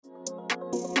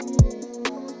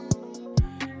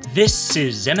This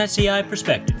is MSCI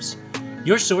Perspectives,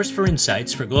 your source for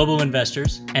insights for global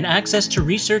investors and access to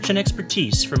research and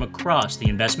expertise from across the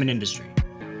investment industry.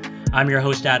 I'm your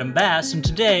host, Adam Bass, and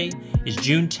today is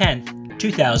June 10th,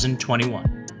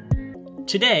 2021.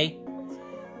 Today,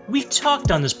 we've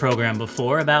talked on this program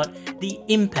before about the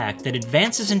impact that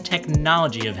advances in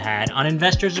technology have had on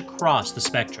investors across the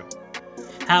spectrum.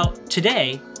 How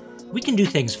today, we can do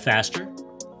things faster,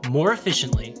 more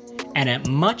efficiently, and at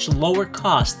much lower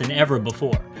cost than ever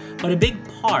before. But a big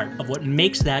part of what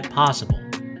makes that possible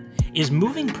is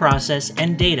moving process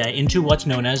and data into what's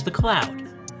known as the cloud.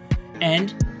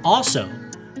 And also,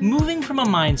 moving from a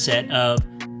mindset of,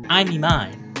 I me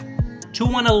mine, to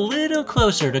one a little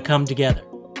closer to come together.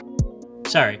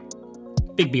 Sorry,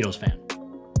 big Beatles fan.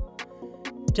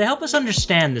 To help us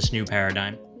understand this new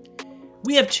paradigm,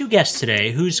 we have two guests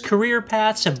today whose career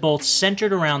paths have both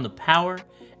centered around the power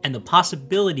and the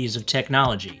possibilities of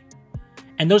technology,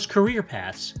 and those career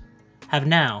paths have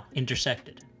now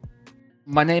intersected.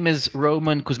 My name is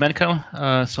Roman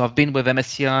Kuzmenko. So I've been with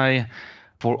MSCI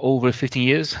for over 15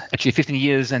 years, actually 15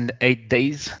 years and 8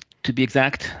 days to be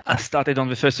exact. I started on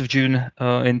the 1st of June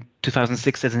in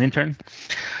 2006 as an intern.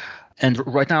 And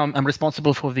right now I'm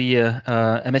responsible for the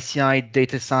MSCI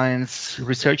Data Science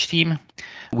Research Team,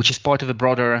 which is part of a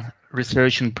broader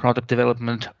research and product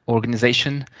development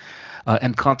organization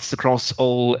and cuts across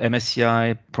all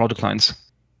MSCI product lines.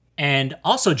 And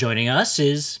also joining us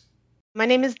is... My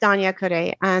name is Dania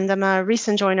Kure, and I'm a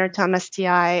recent joiner to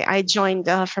MSCI. I joined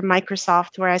from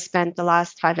Microsoft, where I spent the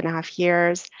last 5.5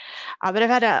 years. But I've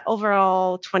had an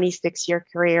overall 26-year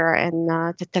career in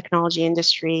the technology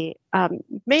industry,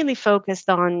 mainly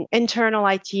focused on internal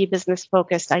IT,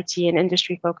 business-focused IT, and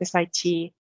industry-focused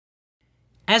IT.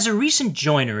 As a recent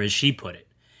joiner, as she put it,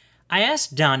 I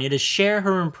asked Dania to share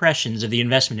her impressions of the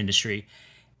investment industry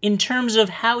in terms of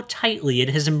how tightly it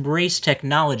has embraced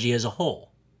technology as a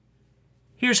whole.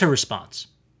 Here's her response.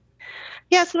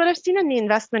 Yeah, so what I've seen in the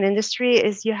investment industry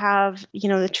is you have,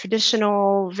 the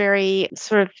traditional, very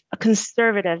sort of a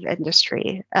conservative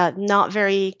industry, not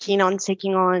very keen on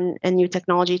taking on new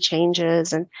technology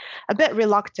changes and a bit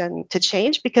reluctant to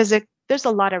change because there's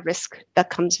a lot of risk that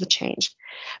comes with change.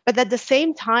 But at the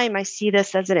same time, I see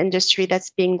this as an industry that's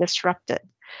being disrupted.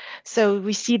 So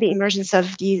we see the emergence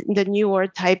of the newer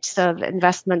types of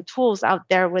investment tools out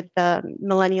there with the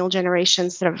millennial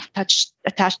generations that have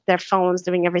attached their phones,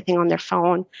 doing everything on their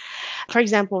phone. For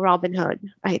example, Robinhood.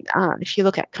 If you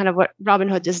look at kind of what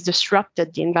Robinhood has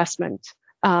disrupted the investment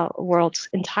world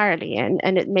entirely,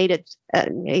 and it made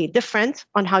it different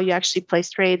on how you actually place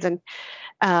trades and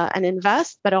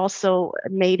invest, but also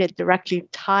made it directly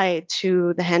tied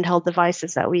to the handheld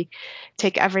devices that we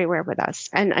take everywhere with us.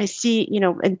 And I see,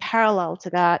 in parallel to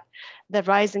that, the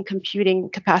rise in computing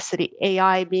capacity,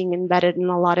 AI being embedded in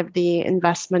a lot of the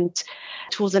investment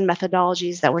tools and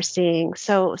methodologies that we're seeing.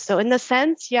 So in the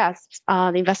sense, yes,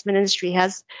 the investment industry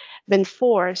has been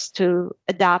forced to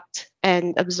adapt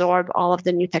and absorb all of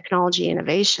the new technology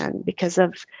innovation because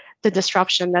of the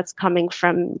disruption that's coming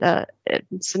from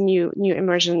some new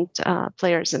emergent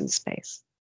players in the space.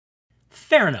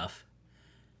 Fair enough.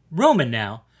 Roman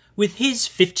now, with his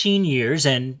 15 years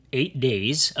and 8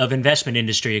 days of investment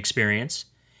industry experience,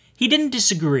 he didn't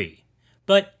disagree,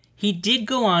 but he did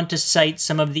go on to cite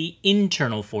some of the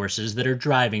internal forces that are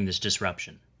driving this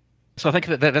disruption. So I think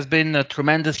that there's been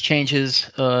tremendous changes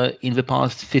in the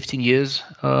past 15 years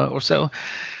or so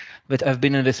that I've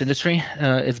been in this industry.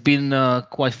 It's been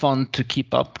quite fun to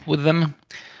keep up with them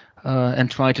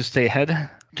and try to stay ahead.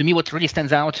 To me, what really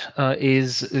stands out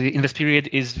in this period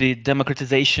is the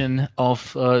democratization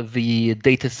of the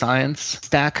data science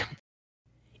stack.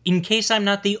 In case I'm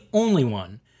not the only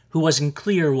one who wasn't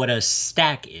clear what a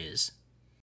stack is.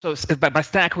 So by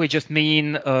stack, we just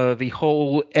mean the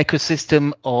whole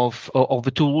ecosystem of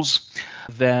the tools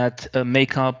that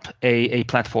make up a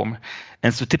platform.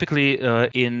 And so typically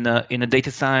in a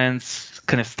data science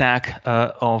kind of stack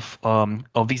of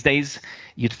these days,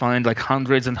 you'd find like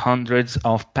hundreds and hundreds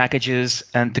of packages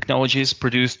and technologies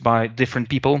produced by different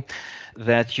people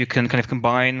that you can kind of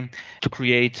combine to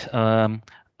create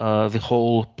the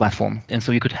whole platform. And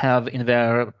so you could have in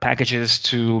there packages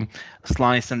to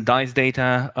slice and dice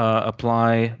data,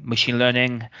 apply machine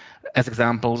learning as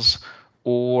examples,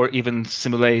 or even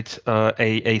simulate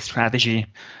a strategy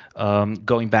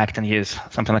going back 10 years,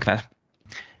 something like that.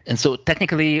 And so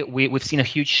technically, we've seen a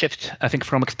huge shift, I think,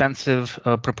 from expensive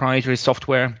proprietary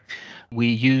software we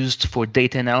used for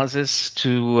data analysis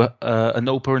to an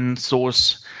open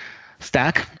source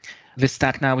stack. This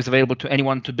stack now is available to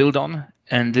anyone to build on,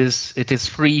 and it is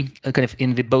free, kind of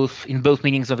in both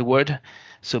meanings of the word.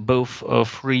 So both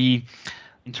free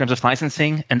in terms of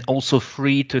licensing, and also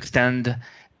free to extend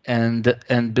and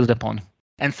build upon.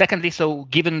 And secondly, so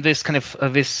given this kind of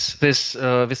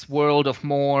this world of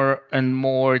more and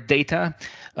more data,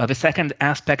 the second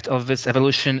aspect of this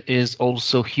evolution is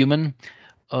also human,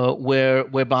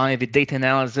 whereby the data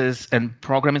analysis and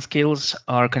programming skills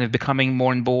are kind of becoming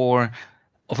more and more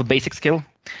of a basic skill.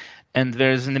 And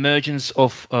there's an emergence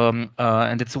of,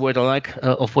 and it's a word I like,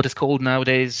 of what is called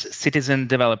nowadays citizen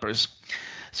developers.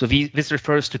 So this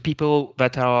refers to people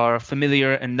that are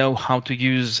familiar and know how to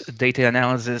use data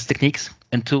analysis techniques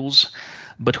and tools,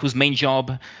 but whose main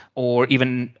job or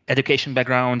even education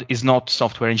background is not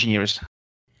software engineers.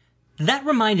 That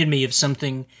reminded me of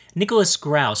something Nicholas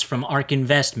Grouse from ARK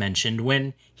Invest mentioned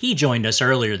when he joined us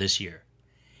earlier this year.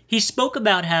 He spoke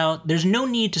about how there's no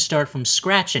need to start from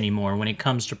scratch anymore when it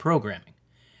comes to programming.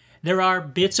 There are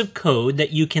bits of code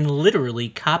that you can literally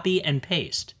copy and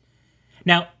paste.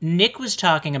 Now, Nick was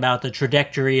talking about the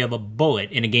trajectory of a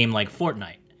bullet in a game like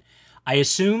Fortnite. I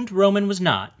assumed Roman was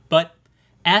not, but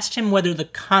asked him whether the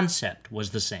concept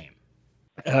was the same.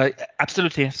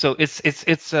 Absolutely. So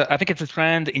it's I think it's a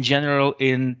trend in general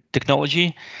in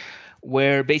technology,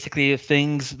 where basically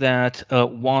things that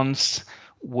once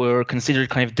were considered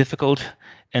kind of difficult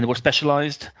and were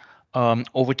specialized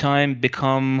over time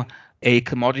become a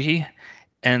commodity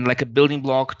and like a building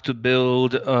block to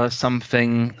build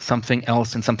something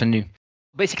else and something new.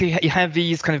 Basically, you have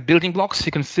these kind of building blocks.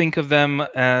 You can think of them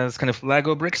as kind of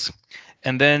Lego bricks,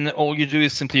 and then all you do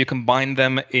is simply you combine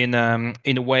them in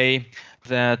a way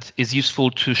that is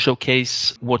useful to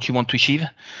showcase what you want to achieve.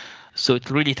 So it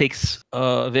really takes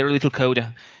very little code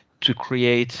to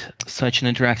create such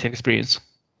an interactive experience.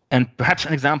 And perhaps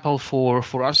an example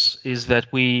for us is that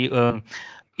we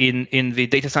in the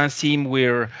data science team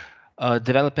we're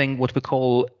developing what we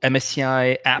call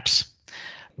MSCI apps,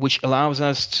 which allows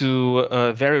us to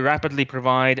very rapidly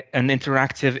provide an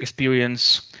interactive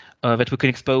experience that we can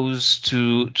expose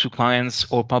to clients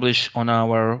or publish on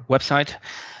our website,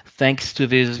 thanks to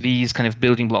these kind of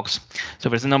building blocks. So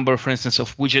there's a number, for instance,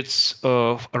 of widgets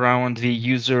around the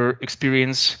user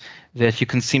experience that you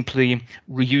can simply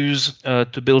reuse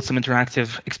to build some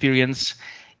interactive experience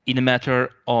in a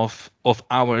matter of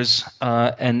hours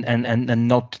and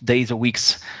not days or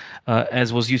weeks,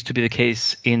 as was used to be the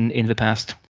case in the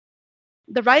past.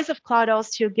 The rise of cloud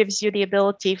also gives you the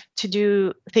ability to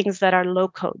do things that are low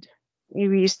code. We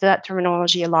used that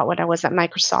terminology a lot when I was at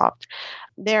Microsoft.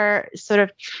 They're sort of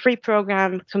free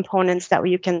program components that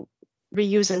you can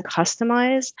reuse and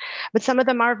customize, but some of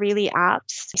them are really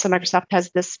apps. So Microsoft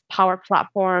has this Power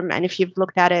Platform, and if you've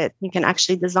looked at it, you can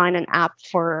actually design an app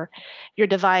for your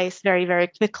device very, very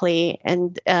quickly,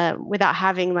 and without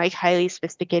having like highly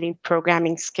sophisticated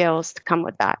programming skills to come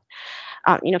with that.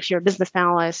 If you're a business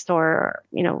analyst or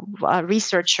a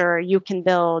researcher, you can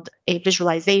build a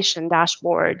visualization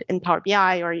dashboard in Power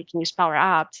BI, or you can use Power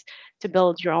Apps to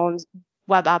build your own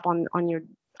web app on your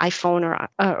iPhone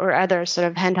or other sort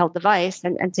of handheld device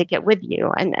and take it with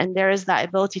you. And there is that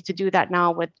ability to do that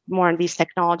now with more of these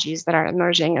technologies that are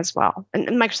emerging as well. And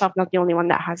Microsoft not the only one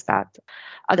that has that.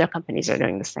 Other companies are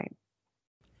doing the same.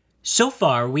 So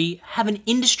far, we have an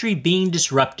industry being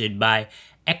disrupted by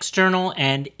external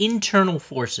and internal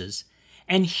forces,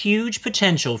 and huge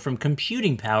potential from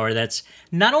computing power that's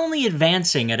not only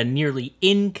advancing at a nearly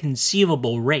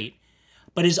inconceivable rate,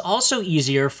 but is also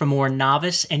easier for more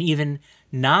novice and even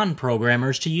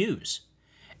non-programmers to use.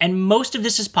 And most of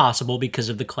this is possible because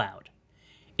of the cloud.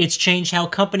 It's changed how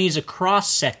companies across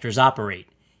sectors operate,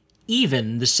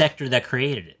 even the sector that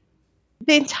created it.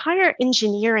 The entire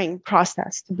engineering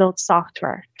process to build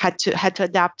software had to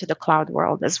adapt to the cloud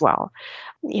world as well.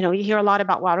 You hear a lot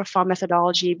about waterfall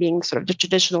methodology being sort of the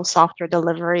traditional software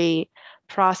delivery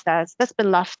process. That's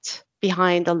been left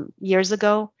behind years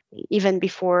ago, even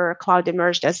before cloud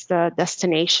emerged as the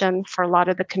destination for a lot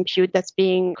of the compute that's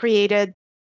being created.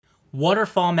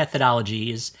 Waterfall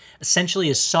methodology is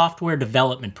essentially a software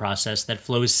development process that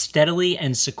flows steadily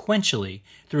and sequentially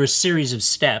through a series of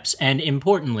steps, and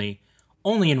importantly,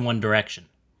 only in one direction.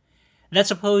 That's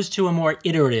opposed to a more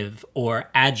iterative or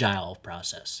agile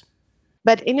process.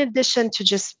 But in addition to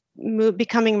just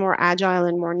becoming more agile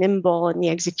and more nimble in the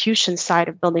execution side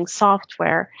of building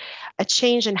software, a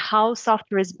change in how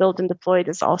software is built and deployed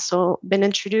has also been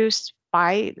introduced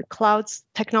by the cloud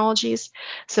technologies.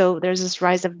 So there's this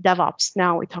rise of DevOps.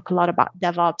 Now we talk a lot about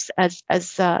DevOps as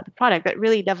the product, but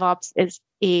really DevOps is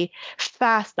a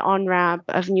fast on-ramp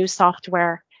of new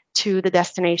software to the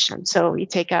destination. So you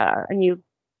take a new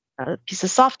piece of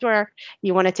software,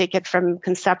 you want to take it from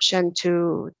conception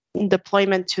to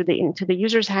deployment into the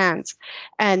user's hands,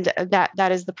 and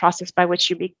that is the process by which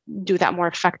you do that more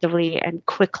effectively and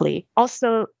quickly.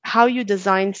 Also, how you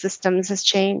design systems has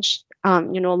changed.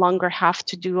 You no longer have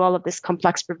to do all of this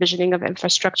complex provisioning of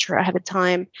infrastructure ahead of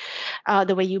time.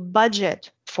 The way you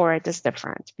budget for it is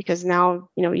different, because now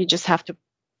you just have to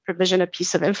provision a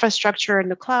piece of infrastructure in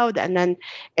the cloud, and then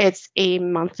it's a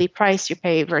monthly price you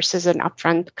pay versus an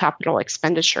upfront capital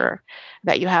expenditure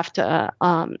that you have to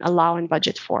allow and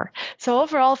budget for. So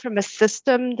overall, from a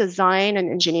system design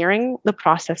and engineering, the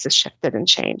process has shifted and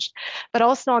changed. But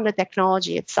also on the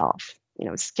technology itself,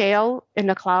 scale in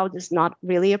the cloud is not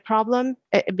really a problem.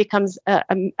 It becomes a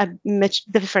much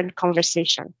different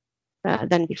conversation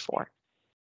than before.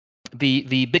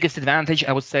 The biggest advantage,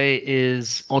 I would say,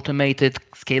 is automated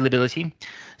scalability.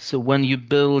 So when you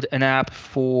build an app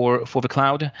for the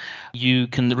cloud, you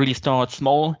can really start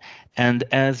small. And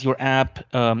as your app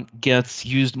gets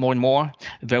used more and more,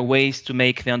 there are ways to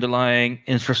make the underlying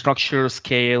infrastructure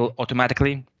scale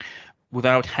automatically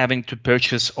without having to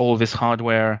purchase all this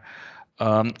hardware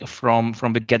from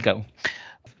the get-go.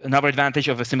 Another advantage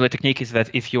of a similar technique is that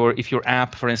if your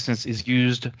app, for instance, is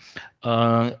used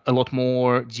a lot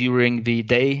more during the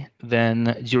day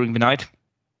than during the night,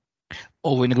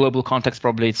 although in a global context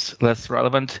probably it's less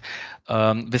relevant,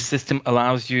 the system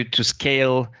allows you to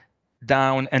scale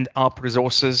down and up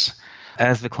resources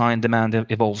as the client demand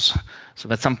evolves. So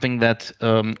that's something that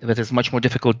is much more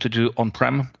difficult to do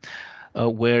on-prem,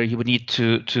 where you would need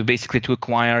to basically to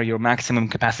acquire your maximum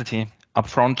capacity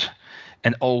upfront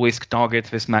and always target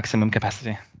this maximum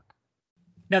capacity.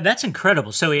 Now that's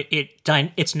incredible. So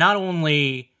it's not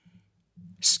only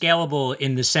scalable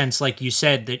in the sense, like you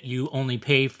said, that you only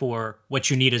pay for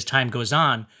what you need as time goes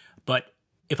on, but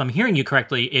if I'm hearing you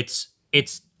correctly, it's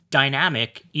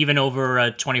dynamic even over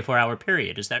a 24-hour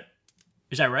period. Is that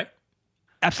right?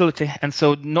 Absolutely. And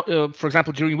so, for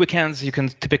example, during weekends, you can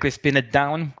typically spin it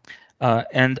down.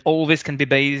 And all this can be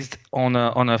based on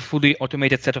a fully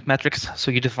automated set of metrics.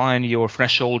 So you define your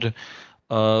threshold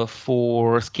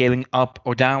for scaling up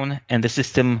or down, and the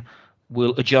system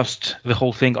will adjust the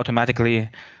whole thing automatically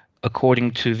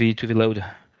according to the load.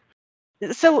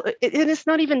 So it's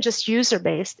not even just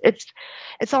user-based.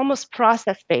 It's almost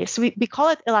process-based. We call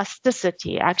it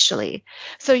elasticity, actually.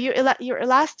 So you're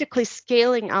elastically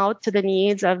scaling out to the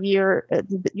needs of your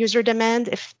user demand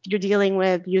if you're dealing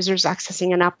with users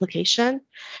accessing an application.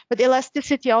 But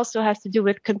elasticity also has to do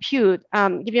with compute.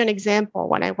 Give you an example.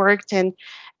 When I worked in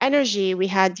energy, we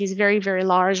had these very, very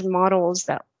large models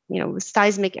that,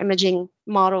 seismic imaging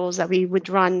models that we would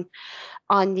run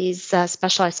on these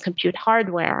specialized compute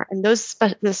hardware. And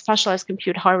the specialized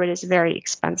compute hardware is very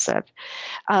expensive.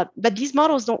 But these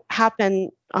models don't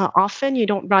happen often. You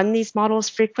don't run these models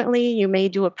frequently. You may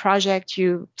do a project,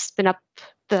 you spin up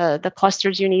the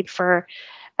clusters you need for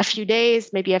a few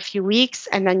days, maybe a few weeks,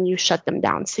 and then you shut them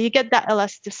down. So you get that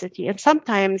elasticity. And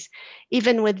sometimes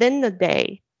even within the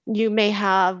day, you may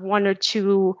have one or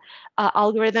two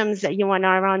algorithms that you want to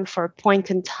run for a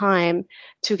point in time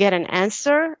to get an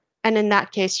answer. And in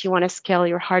that case, you want to scale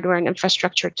your hardware and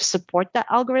infrastructure to support that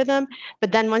algorithm.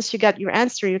 But then once you get your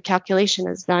answer, your calculation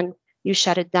is done, you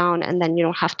shut it down, and then you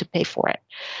don't have to pay for it.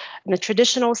 In a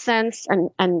traditional sense,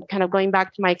 and kind of going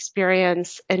back to my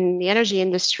experience in the energy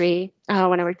industry,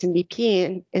 when I worked in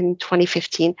BP in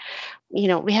 2015,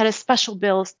 we had a special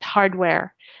built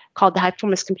hardware called the High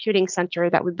Performance Computing Center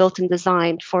that we built and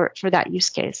designed for that use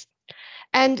case.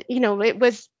 And,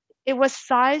 it was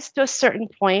sized to a certain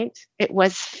point. It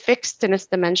was fixed in its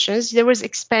dimensions. There was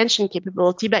expansion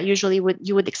capability, but usually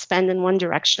you would expand in one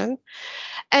direction.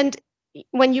 And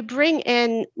when you bring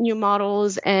in new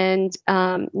models and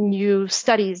new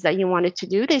studies that you wanted to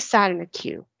do, they sat in a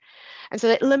queue. And so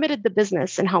it limited the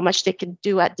business and how much they could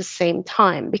do at the same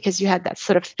time, because you had that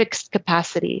sort of fixed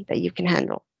capacity that you can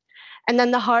handle. And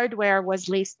then the hardware was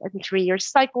leased in 3-year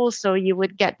cycles. So you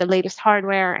would get the latest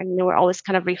hardware and they were always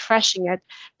kind of refreshing it,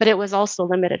 but it was also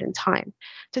limited in time.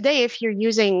 Today, if you're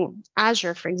using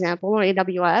Azure, for example, or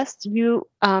AWS, you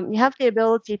have the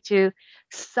ability to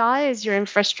size your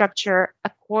infrastructure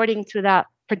according to that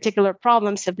particular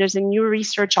problem. So if there's a new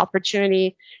research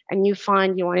opportunity and you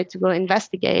find you wanted to go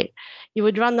investigate, you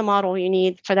would run the model you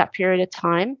need for that period of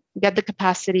time, get the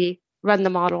capacity, run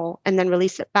the model, and then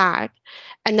release it back.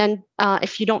 And then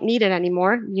if you don't need it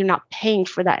anymore, you're not paying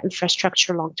for that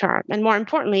infrastructure long term. And more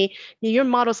importantly, your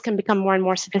models can become more and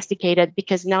more sophisticated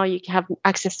because now you can have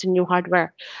access to new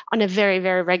hardware on a very,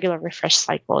 very regular refresh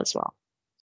cycle as well.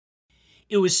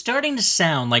 It was starting to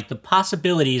sound like the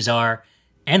possibilities are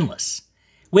endless,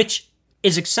 which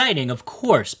is exciting, of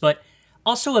course, but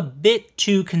also a bit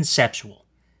too conceptual.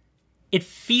 it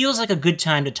feels like a good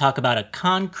time to talk about a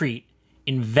concrete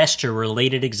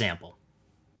investor-related example.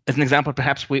 As an example,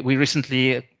 perhaps we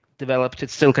recently developed,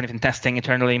 it's still kind of in testing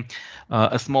internally,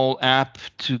 a small app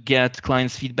to get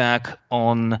clients' feedback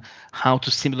on how to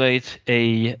simulate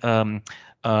a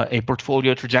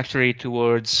portfolio trajectory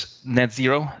towards net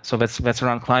zero. So that's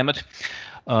around climate.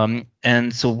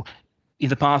 And so in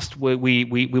the past, we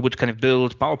would kind of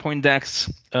build PowerPoint decks,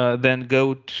 then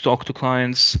go to talk to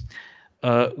clients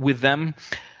with them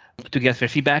to get their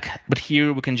feedback. But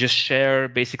here we can just share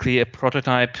basically a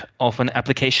prototype of an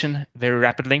application very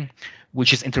rapidly,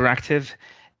 which is interactive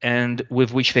and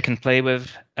with which they can play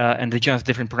with and adjust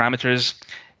different parameters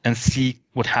and see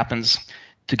what happens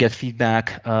to get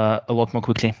feedback a lot more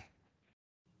quickly.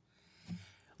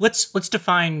 Let's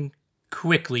define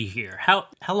quickly here. How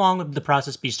long would the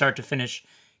process be start to finish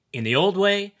in the old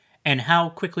way, and how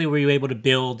quickly were you able to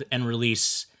build and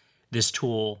release this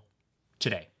tool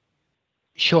today?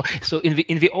 Sure. So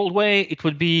in the old way, it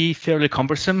would be fairly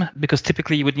cumbersome because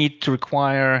typically you would need to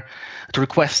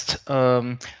request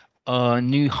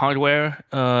new hardware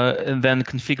and then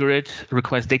configure it,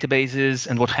 request databases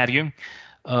and what have you,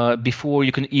 before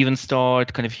you can even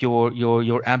start kind of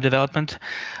your app development.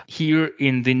 Here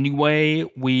in the new way,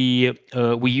 we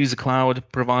use a cloud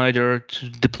provider to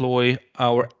deploy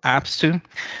our apps to.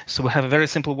 So we have a very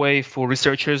simple way for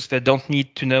researchers that don't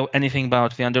need to know anything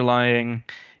about the underlying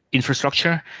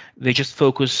infrastructure. They just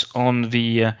focus on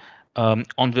the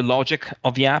logic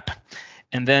of the app,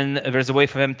 and then there's a way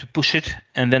for them to push it,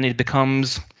 and then it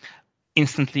becomes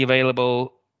instantly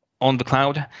available on the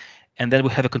cloud. And then we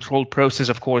have a controlled process,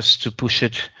 of course, to push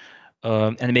it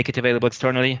and make it available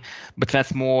externally. But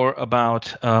that's more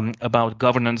about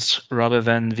governance rather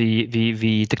than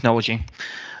the technology.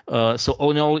 So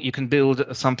all in all, you can build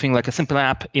something like a simple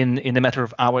app in a matter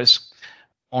of hours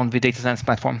on the data science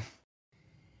platform.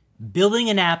 Building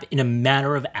an app in a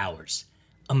matter of hours.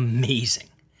 Amazing.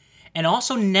 And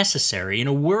also necessary in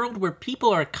a world where people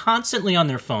are constantly on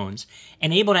their phones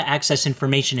and able to access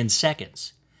information in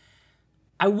seconds.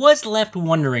 I was left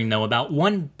wondering, though, about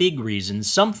one big reason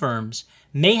some firms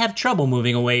may have trouble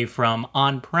moving away from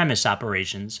on-premise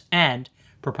operations and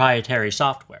proprietary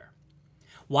software.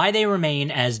 Why they remain,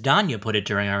 as Danya put it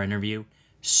during our interview,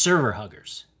 server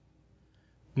huggers.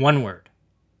 One word: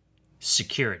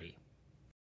 security.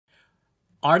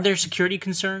 Are there security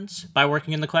concerns by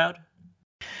working in the cloud?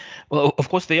 Well, of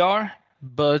course they are,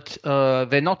 but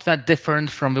they're not that different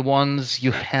from the ones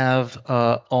you have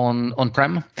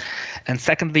on-prem. And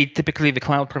secondly, typically the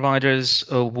cloud providers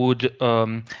would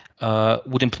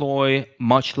employ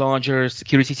much larger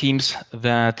security teams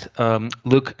that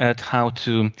look at how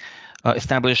to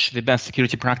establish the best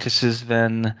security practices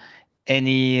than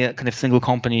any kind of single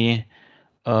company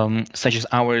such as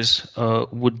ours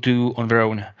would do on their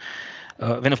own.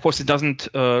 Then, of course, it doesn't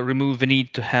remove the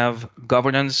need to have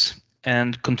governance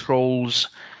and controls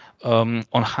on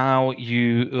how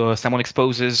someone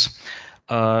exposes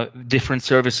different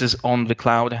services on the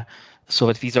cloud so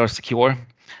that these are secure.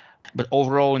 But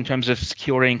overall, in terms of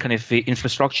securing kind of the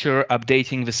infrastructure,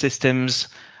 updating the systems,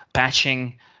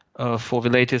 patching for the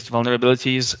latest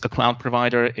vulnerabilities, a cloud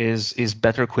provider is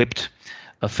better equipped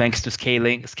thanks to scale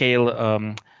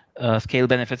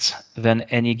benefits than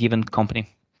any given company.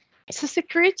 So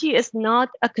security is not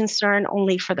a concern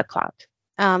only for the cloud.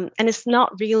 And it's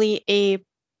not really a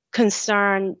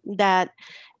concern that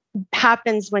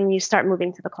happens when you start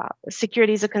moving to the cloud.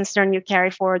 Security is a concern you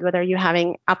carry forward, whether you're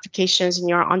having applications in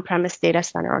your on-premise data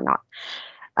center or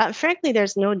not. Frankly,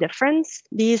 there's no difference.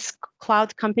 These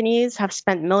cloud companies have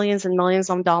spent millions and millions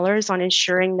of dollars on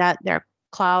ensuring that their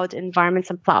cloud environments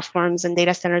and platforms and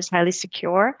data centers highly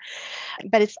secure.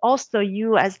 But it's also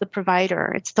you as the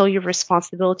provider. It's still your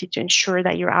responsibility to ensure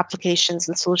that your applications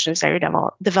and solutions that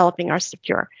you're developing are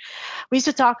secure. We used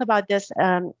to talk about this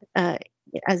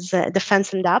as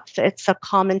defense in depth. It's a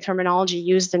common terminology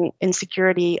used in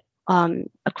security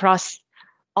across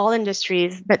all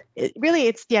industries, but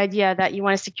it's the idea that you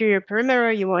want to secure your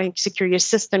perimeter, you want to secure your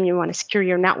system, you want to secure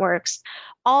your networks,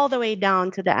 all the way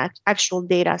down to the actual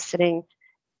data sitting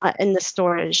in the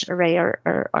storage array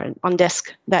or on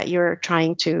disk that you're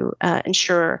trying to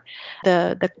ensure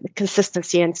the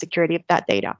consistency and security of that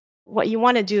data. What you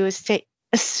want to do is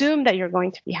assume that you're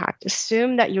going to be hacked,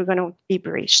 assume that you're going to be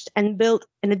breached, and build,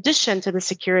 in addition to the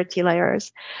security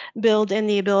layers, build in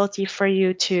the ability for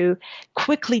you to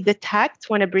quickly detect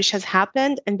when a breach has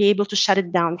happened and be able to shut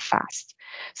it down fast.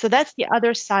 So that's the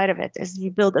other side of it, is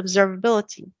you build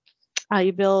observability.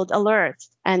 You build alerts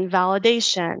and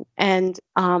validation and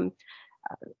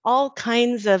all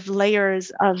kinds of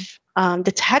layers of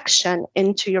detection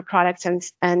into your products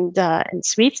and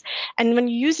suites. And when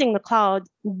you're using the cloud,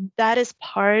 that is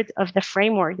part of the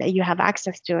framework that you have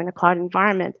access to in a cloud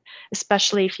environment,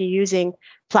 especially if you're using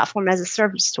platform as a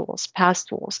service tools, PaaS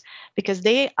tools, because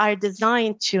they are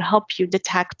designed to help you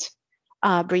detect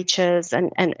breaches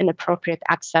and inappropriate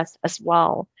access as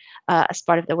well, as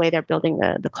part of the way they're building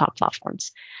the cloud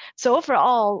platforms. So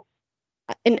overall,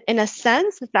 in a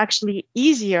sense, it's actually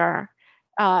easier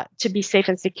to be safe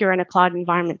and secure in a cloud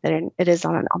environment than it is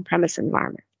on an on-premise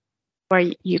environment,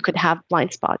 where you could have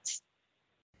blind spots.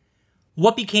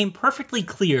 What became perfectly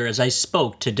clear as I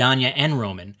spoke to Danya and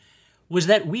Roman was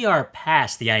that we are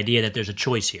past the idea that there's a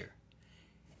choice here.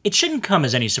 It shouldn't come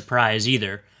as any surprise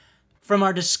either. From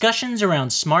our discussions around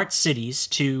smart cities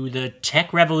to the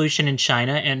tech revolution in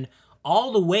China and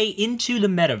all the way into the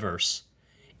metaverse,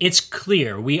 it's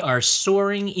clear we are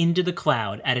soaring into the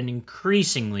cloud at an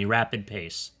increasingly rapid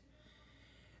pace.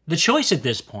 The choice at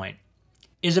this point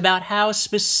is about how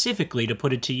specifically to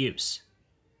put it to use.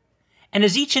 And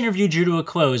as each interview drew to a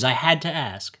close, I had to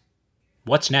ask,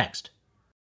 what's next?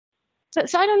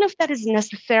 So I don't know if that is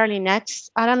necessarily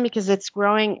next, Adam, because it's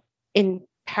growing in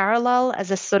parallel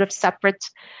as a sort of separate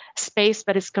space,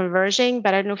 but it's converging.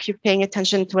 But I don't know if you're paying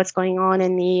attention to what's going on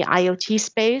in the IoT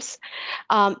space.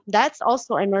 That's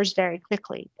also emerged very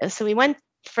quickly. So we went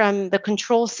from the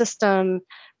control system,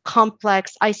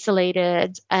 complex,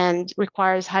 isolated, and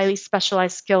requires highly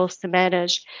specialized skills to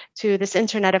manage, to this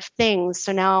Internet of Things.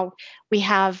 So now we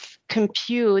have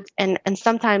compute and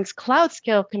sometimes cloud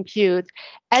scale compute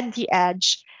at the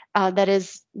edge that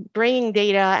is bringing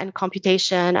data and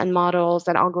computation and models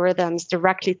and algorithms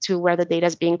directly to where the data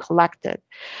is being collected.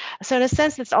 So in a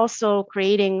sense, it's also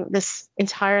creating this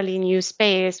entirely new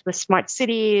space with smart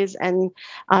cities, and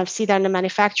see that in the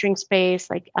manufacturing space,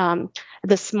 like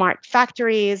the smart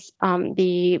factories,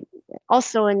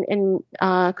 also in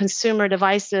consumer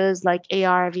devices like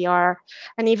AR, VR,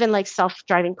 and even like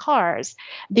self-driving cars.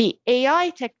 The AI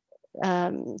tech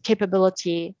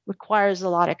capability requires a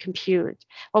lot of compute.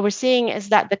 What we're seeing is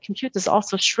that the compute is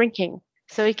also shrinking.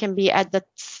 So it can be at the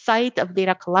site of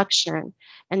data collection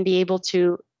and be able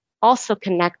to also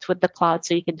connect with the cloud,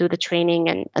 so you can do the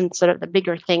training and sort of the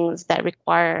bigger things that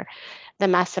require the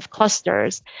massive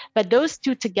clusters. But those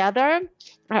two together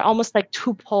are almost like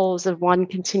two poles of one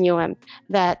continuum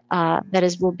that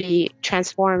will be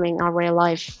transforming our way of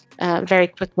life very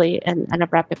quickly and at a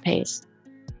rapid pace.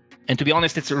 And to be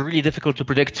honest, it's really difficult to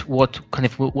predict what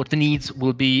the needs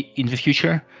will be in the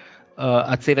future.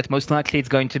 I'd say that most likely it's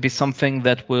going to be something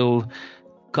that will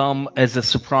come as a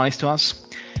surprise to us.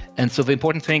 And so the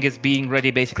important thing is being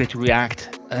ready basically to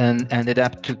react and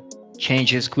adapt to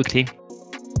changes quickly.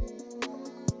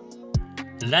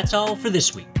 That's all for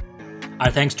this week.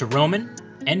 Our thanks to Roman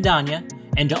and Danya,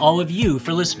 and to all of you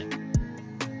for listening.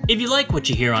 If you like what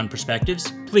you hear on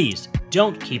Perspectives, please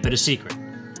don't keep it a secret.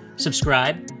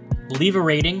 Subscribe, leave a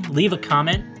rating, leave a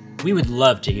comment. We would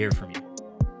love to hear from you.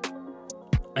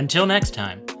 Until next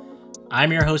time,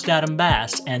 I'm your host Adam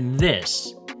Bass, and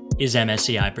this is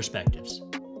MSCI Perspectives.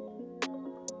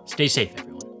 Stay safe, everyone.